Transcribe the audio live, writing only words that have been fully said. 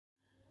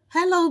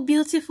Hello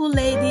beautiful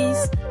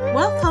ladies,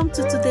 welcome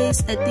to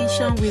today's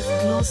edition with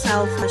Global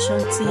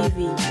Fashion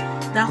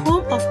TV, the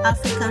home of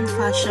African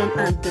fashion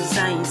and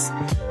designs.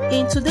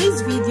 In today's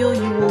video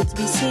you will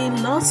be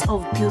seeing lots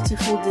of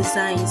beautiful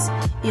designs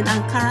in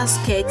Ankara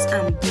skirts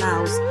and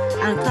blouse,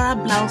 Ankara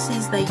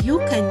blouses that you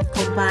can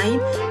combine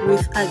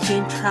with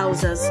jean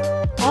trousers.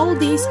 All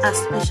these are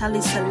specially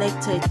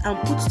selected and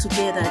put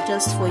together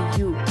just for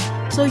you,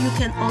 so you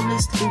can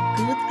always look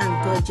good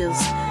and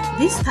gorgeous.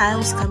 These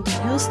styles can be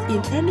used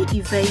in any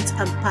event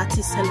and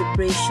party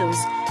celebrations.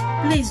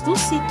 Please do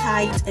sit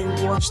tight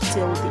and watch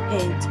till the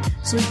end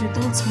so you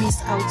don't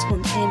miss out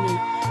on any.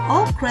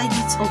 All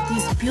credits of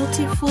these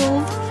beautiful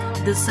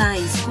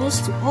designs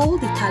goes to all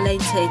the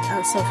talented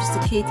and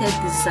sophisticated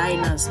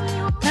designers.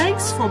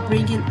 Thanks for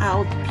bringing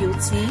out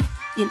beauty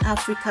in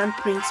African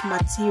print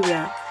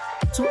material.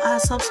 To our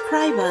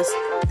subscribers,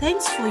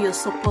 thanks for your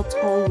support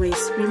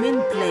always. Remain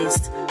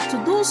blessed.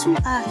 To those who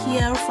are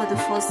here for the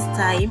first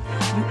time,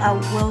 you are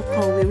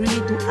welcome. We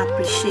really do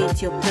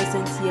appreciate your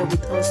presence here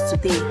with us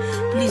today.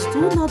 Please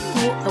do not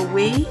go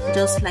away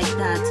just like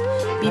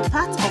that. Be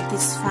part of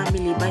this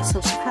family by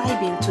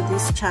subscribing to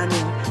this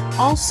channel.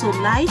 Also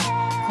like,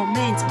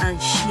 comment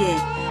and share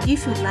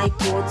if you like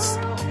what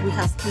we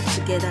have put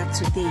together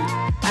today.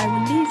 I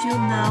will leave you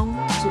now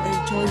to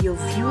enjoy your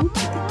view to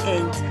the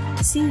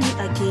end. See you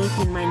again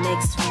in my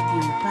next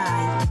video.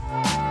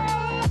 Bye.